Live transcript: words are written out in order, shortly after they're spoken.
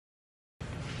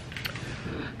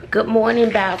Good morning,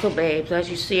 Bazzle babes. As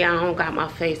you see, I don't got my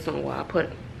face on while I put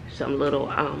some little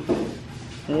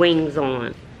wings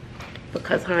on.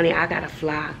 Because, honey, I gotta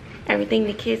fly. Everything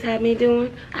the kids have me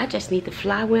doing, I just need to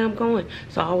fly where I'm going.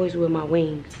 So I always wear my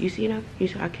wings. You see them? You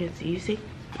see? I can't see. You see?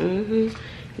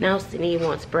 Now Sydney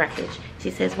wants breakfast. She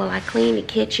says, well, I cleaned the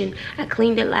kitchen. I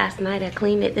cleaned it last night. I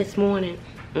cleaned it this morning.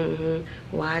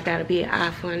 Well, I gotta be an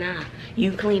eye for an eye.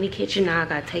 You clean the kitchen, now I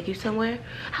gotta take you somewhere.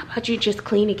 How about you just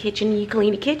clean the kitchen and you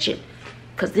clean the kitchen?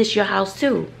 Cause this your house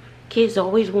too. Kids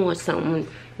always want something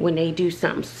when they do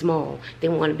something small. They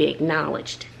want to be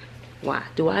acknowledged. Why?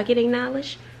 Do I get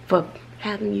acknowledged for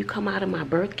having you come out of my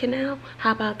birth canal?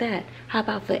 How about that? How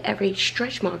about for every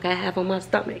stretch mark I have on my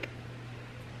stomach?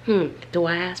 Do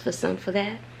I ask for something for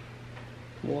that?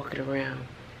 Walking around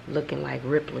looking like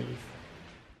Ripley's.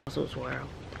 Bazzle's World.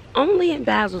 Only in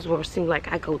Bazzle's World seems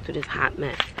like I go through this hot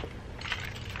mess.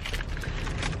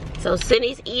 So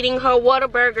Sydney's eating her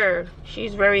Whataburger.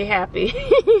 She's very happy.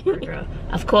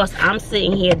 Of course, I'm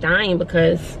sitting here dying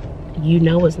because you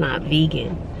know it's not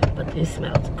vegan, but this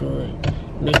smells good.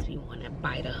 Makes me want to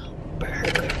bite a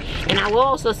burger. And I will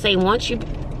also say, once you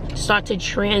start to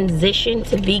transition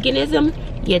to veganism,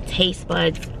 your taste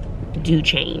buds do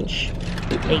change.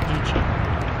 They do change.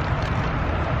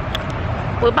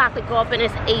 We're about to go up in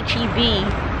this HEB,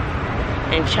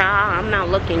 and child, I'm not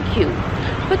looking cute.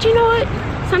 But you know what?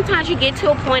 Sometimes you get to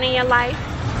a point in your life,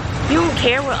 you don't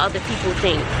care what other people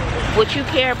think. What you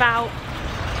care about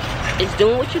is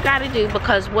doing what you gotta do,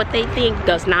 because what they think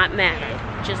does not matter.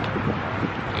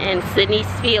 And Sydney's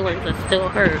feelings are still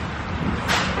hurt.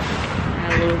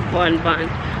 That little bun.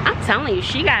 I'm telling you,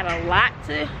 she got a lot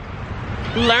to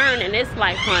learn in this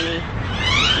life, honey.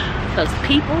 Because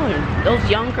people and those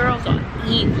young girls are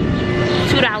evil.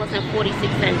 $2.46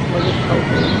 for this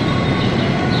tofu.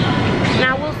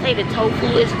 Now I will say the tofu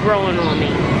is growing on me.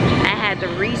 I had to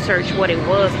research what it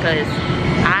was because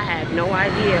I had no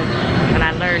idea. But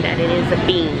I learned that it is a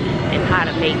bean and how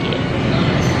to make it.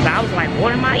 So I was like,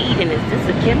 what am I eating? Is this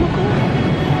a chemical?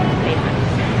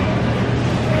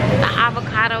 The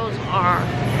avocados are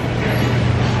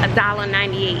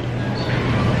 $1.98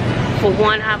 for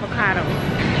one avocado.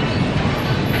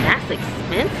 That's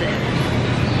expensive.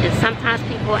 And sometimes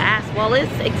people ask, well,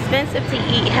 it's expensive to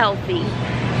eat healthy.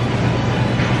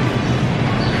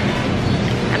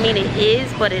 I mean, it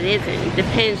is, but it isn't. It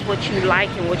depends what you like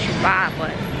and what you buy,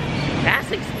 but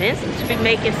that's expensive to be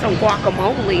making some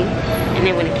guacamole. And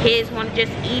then when the kids want to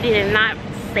just eat it and not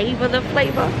savor the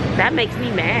flavor, that makes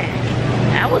me mad.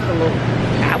 That was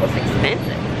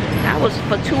expensive. That was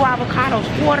for 2 avocados,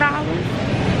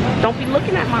 $4. Don't be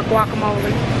looking at my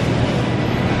guacamole.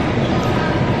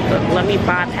 But let me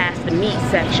bypass the meat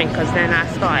section, because then I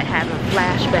start having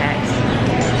flashbacks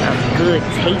of good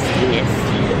tastiness.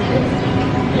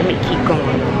 Let me keep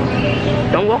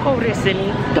going. Don't walk over there,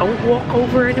 Sydney. Don't walk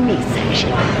over in the meat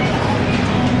section.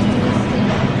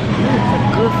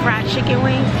 Good fried chicken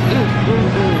wings.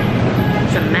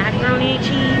 Some macaroni and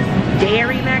cheese,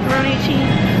 dairy macaroni and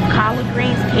cheese, collard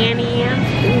greens, candy yams.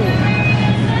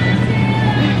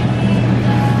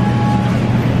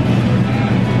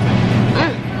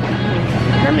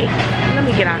 Let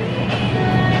me get out of here.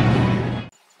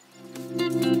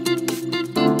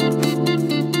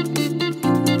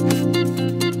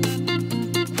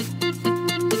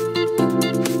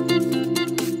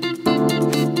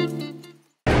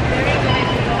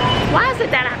 Why is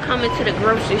it that I come into the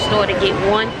grocery store to get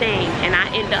one thing and I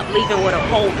end up leaving with a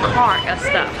whole cart of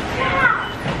stuff?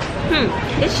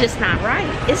 It's just not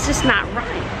right. It's just not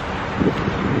right.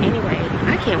 Anyway,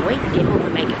 I can't wait to get home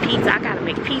and make a pizza. I gotta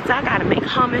make pizza. I gotta make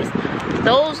hummus.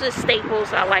 Those are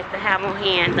staples I like to have on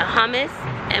hand. The hummus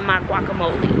and my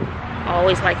guacamole. I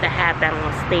always like to have that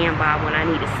on standby when I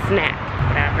need a snack.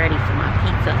 But I'm ready for my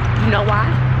pizza. You know why?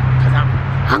 Because I'm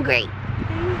hungry.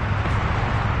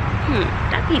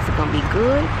 That pizza gonna be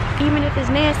good. Even if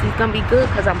it's nasty, it's gonna be good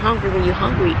because I'm hungry when you're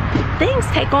hungry. Things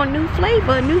take on new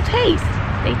flavor, new taste.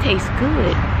 They taste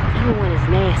good even when it's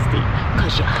nasty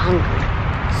because you're hungry.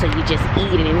 So you just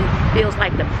eat it and it feels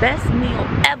like the best meal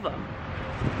ever.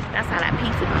 That's how that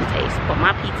pizza gonna taste. But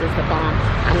my pizza's the bomb.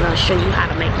 I'm gonna show you how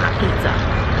to make my pizza.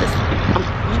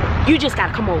 You just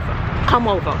gotta come over. Come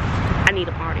over. I need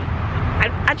a party.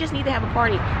 I just need to have a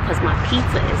party because my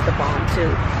pizza is the bomb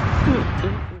too.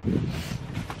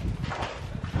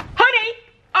 Honey,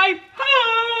 I'm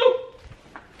home!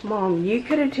 Mom, you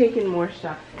could have taken more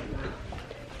stuff.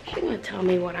 She gonna tell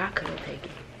me what I could have taken.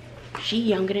 She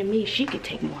younger than me. She could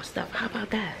take more stuff. How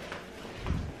about that?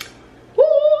 Woo!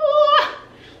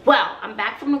 Well, I'm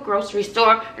back from the grocery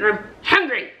store and I'm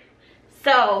hungry.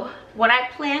 So, what I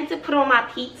plan to put on my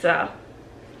pizza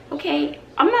Okay,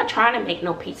 I'm not trying to make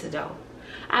no pizza dough.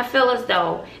 I feel as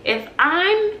though if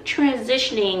I'm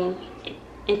transitioning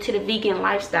into the vegan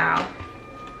lifestyle,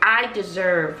 I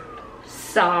deserve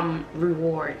some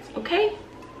rewards, okay?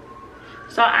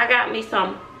 So I got me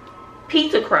some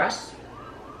pizza crust.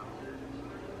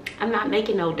 I'm not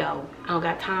making no dough. I don't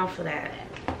got time for that.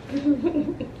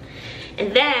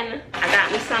 And then I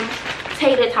got me some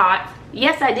tater tots.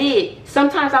 Yes, I did.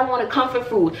 Sometimes I want a comfort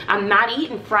food. I'm not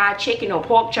eating fried chicken or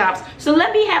pork chops, so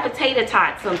let me have a tater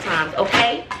tot sometimes,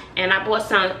 okay? And I bought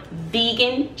some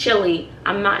vegan chili.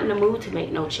 I'm not in the mood to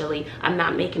make no chili. I'm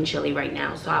not making chili right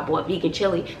now, so I bought vegan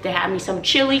chili to have me some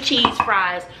chili cheese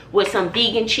fries with some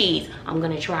vegan cheese. I'm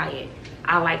gonna try it.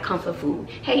 I like comfort food.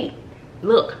 Hey,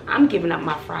 look, I'm giving up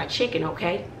my fried chicken,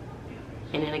 okay?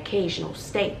 And an occasional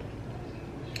steak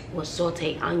with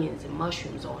sauteed onions and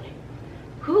mushrooms on it.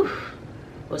 Whew.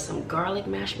 With some garlic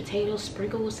mashed potatoes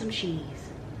sprinkled with some cheese.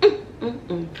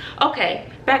 Okay,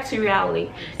 back to reality.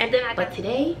 And then but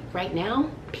today, right now,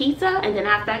 pizza, and then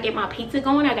after I get my pizza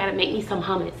going, I gotta make me some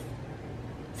hummus.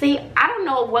 See, I don't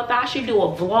know whether I should do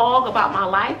a vlog about my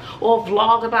life or a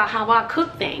vlog about how I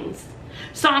cook things.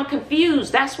 So I'm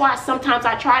confused. That's why sometimes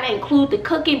I try to include the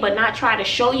cooking but not try to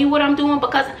show you what I'm doing,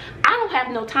 because I don't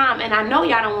have no time, and I know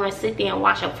y'all don't want to sit there and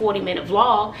watch a 40-minute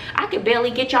vlog. I could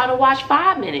barely get y'all to watch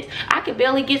 5 minutes. I could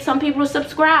barely get some people to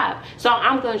subscribe. So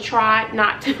I'm going to try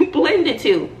not to blend the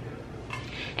two.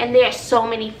 And there's so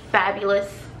many fabulous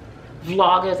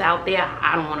vloggers out there.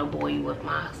 I don't want to bore you with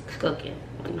my cooking.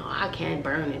 You know, I can't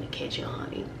burn in the kitchen,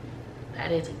 honey.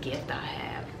 That is a gift I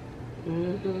have.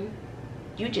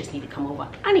 You just need to come over.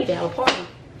 I need to have a party.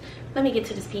 Let me get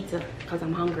to this pizza because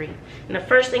I'm hungry. And the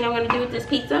first thing I'm going to do with this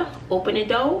pizza, open the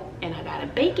dough, and I got to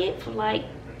bake it for like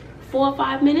 4 or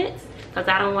 5 minutes because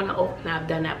I don't want to open. I've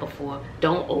done that before.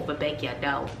 Don't over bake your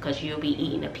dough because you'll be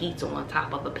eating a pizza on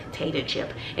top of a potato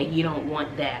chip, and you don't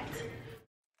want that.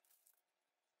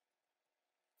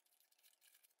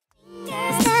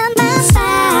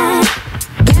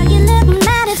 Girl, you look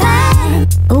mighty fine.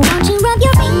 Won't you rub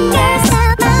your fingers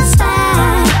down my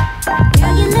spine?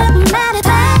 Girl, you look mighty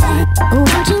fine.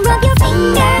 Won't you rub your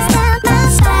fingers down my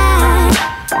spine?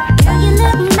 Girl, you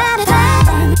look mighty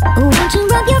fine. Won't you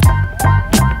rub your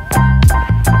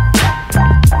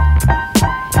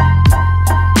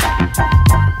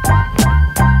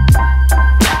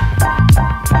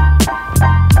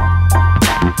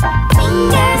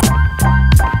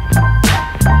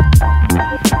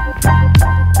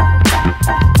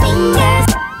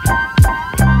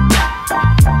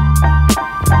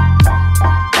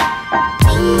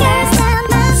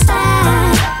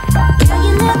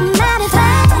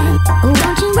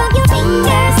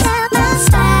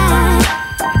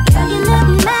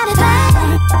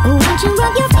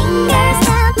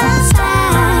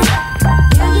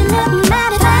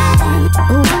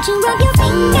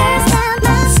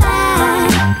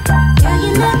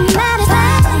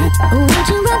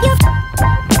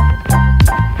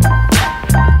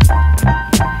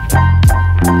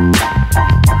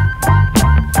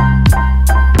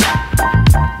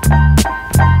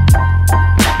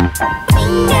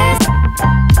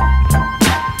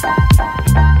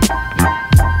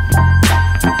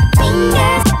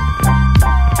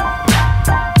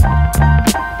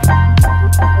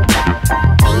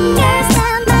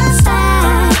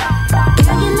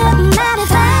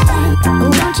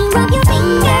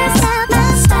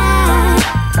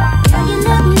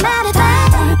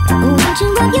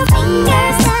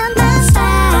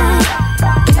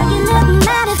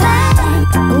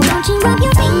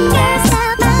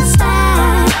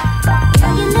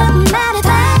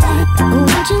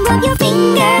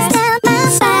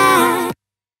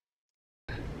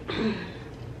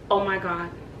Oh my god,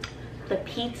 the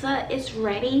pizza is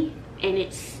ready and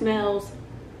it smells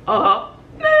amazing. Oh,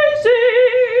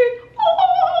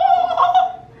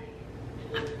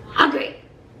 hungry.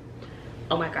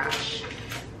 Oh my gosh,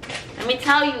 let me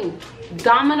tell you,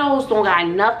 Domino's don't got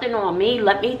nothing on me.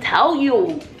 Let me tell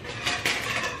you.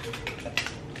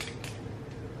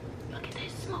 Look at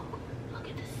this smoke. Look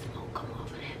at this smoke come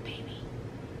off of that, baby.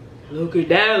 Look at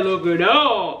that. Look at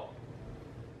that.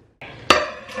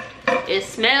 It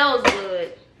smells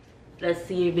good. Let's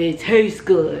see if it tastes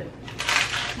good.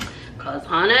 Cause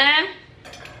honey,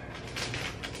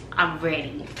 I'm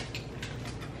ready.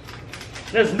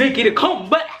 Let's make it a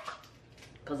comeback.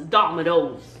 Cause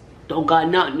Domino's don't got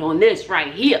nothing on this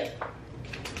right here.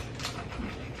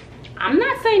 I'm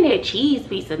not saying their cheese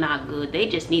pizza not good. They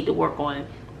just need to work on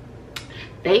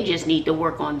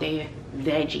their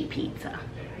veggie pizza.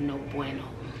 No bueno.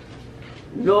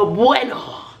 No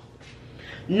bueno.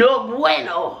 No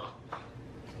bueno.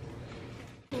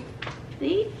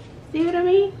 See? See what I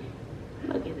mean?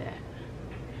 Look at that.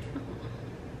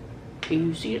 Can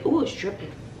you see it? Oh, it's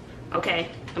dripping.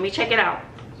 Okay, let me check it out.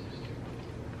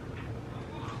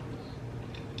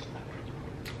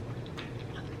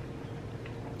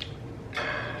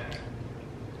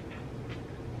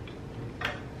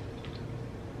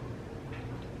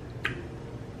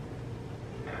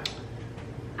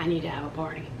 I need to have a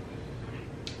party.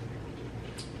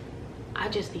 I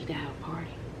just need to have a party.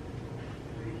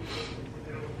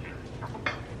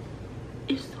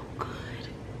 It's so good.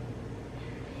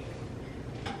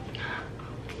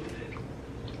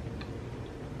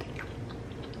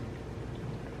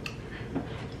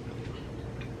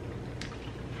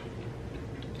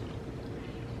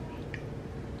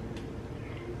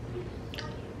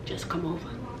 Just come over.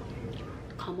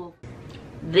 Come over.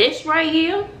 This right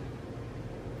here,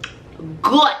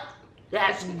 good.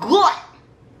 That's good.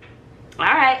 All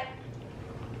right.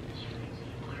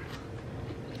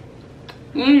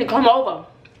 You need to come over.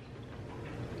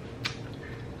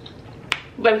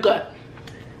 Very good.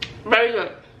 Very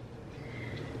good.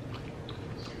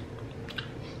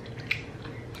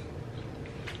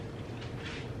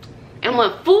 And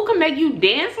when food can make you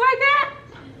dance like that,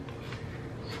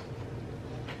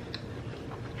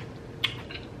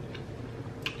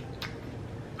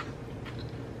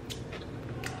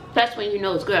 that's when you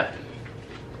know it's good.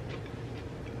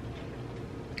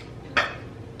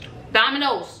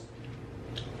 Domino's.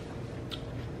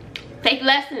 Take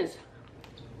lessons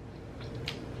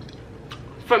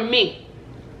from me.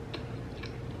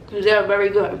 Because they're very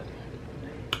good.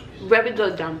 Very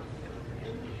good, Dom.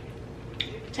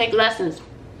 Take lessons.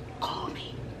 Call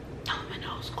me.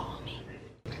 Domino's, call me.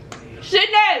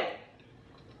 Sydney!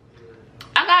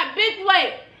 I got a big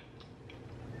plate.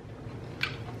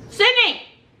 Sydney!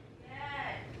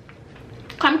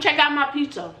 Come check out my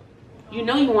pizza. You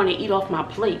know you want to eat off my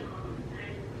plate.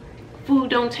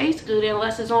 Food don't taste good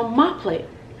unless it's on my plate.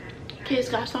 Kids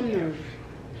got some nerve.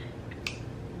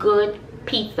 Good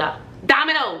pizza.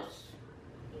 Domino's.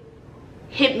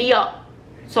 Hit me up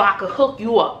so I could hook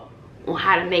you up on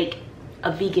how to make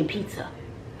a vegan pizza.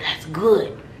 That's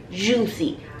good,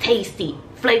 juicy, tasty,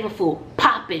 flavorful,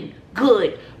 popping,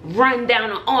 good, run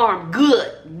down the arm,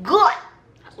 good, good.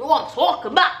 That's what I'm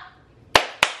talking about.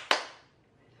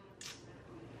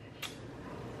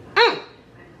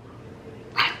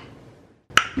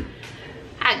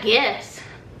 I guess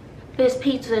this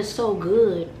pizza is so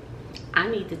good, I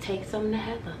need to take some to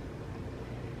Heather.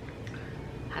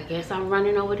 I guess I'm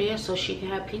running over there so she can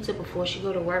have pizza before she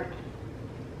go to work.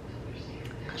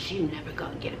 Cause she never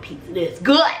gonna get a pizza this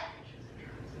good.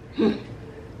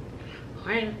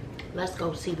 Alright, let's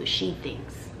go see what she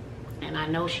thinks. And I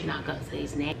know she's not gonna say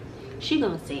it's nasty. She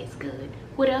gonna say it's good.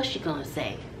 What else she gonna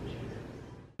say?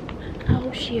 I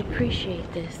hope she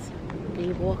appreciates this.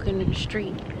 Me walking in the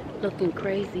street looking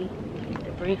crazy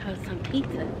to bring her some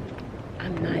pizza.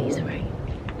 I'm nice, right?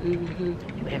 You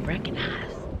better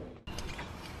recognize.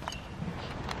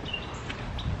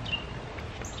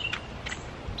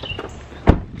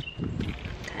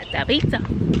 Got that pizza.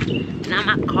 Now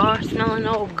my car smelling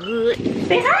all good.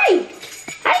 Say hi.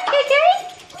 Hi, KK.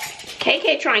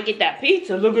 KK trying to get that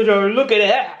pizza. Look at her. Look at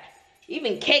that.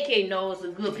 Even KK knows a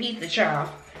good pizza, child.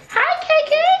 Hi,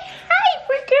 KK. Hi,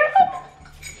 pretty girl.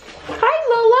 Hi,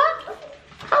 Lola.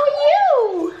 How are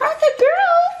you? How's the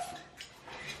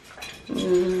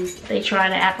girls? They try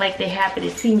to act like they're happy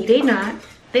to see me. They not.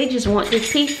 They just want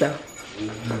this pizza.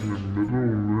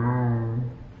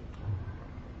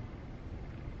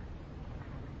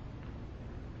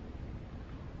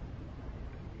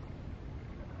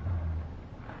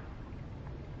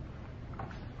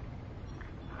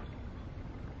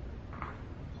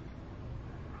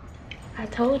 I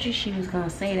told you she was gonna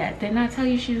say that. Didn't I tell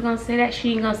you she was gonna say that?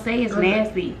 She ain't gonna say it's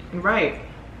nasty. Right.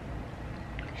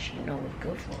 She know it's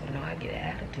good for her. You know I get an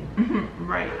attitude.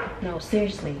 Right. No,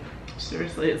 seriously.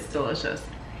 Seriously, it's delicious.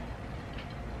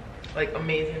 Like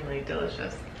amazingly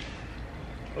delicious.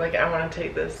 Like I want to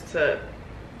take this to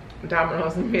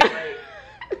Domino's and be like,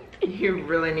 you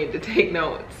really need to take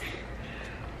notes.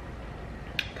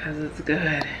 Cause it's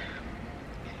good.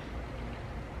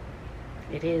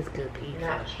 It is good pizza.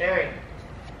 Not very.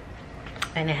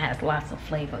 And it has lots of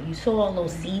flavor. You saw all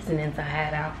those seasonings I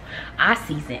had out. I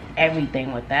season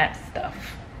everything with that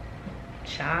stuff.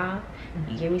 Child,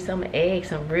 you give me some eggs,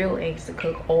 some real eggs to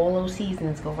cook. All those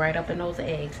seasonings go right up in those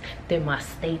eggs. They're my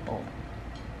staple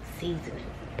seasoning.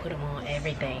 Put them on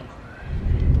everything.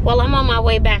 Well, I'm on my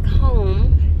way back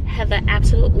home. Heather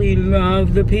absolutely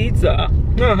loves the pizza.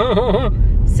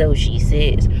 So she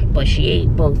says. But she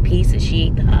ate both pieces. She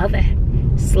ate the other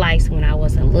slice when I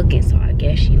wasn't looking. So I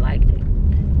guess she liked it.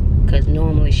 Because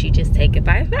normally she just take a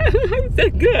bite. I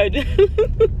said good.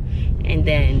 And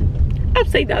then I'll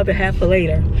say the other half for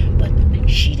later, but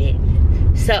she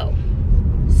didn't. So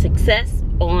success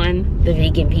on the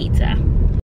vegan pizza.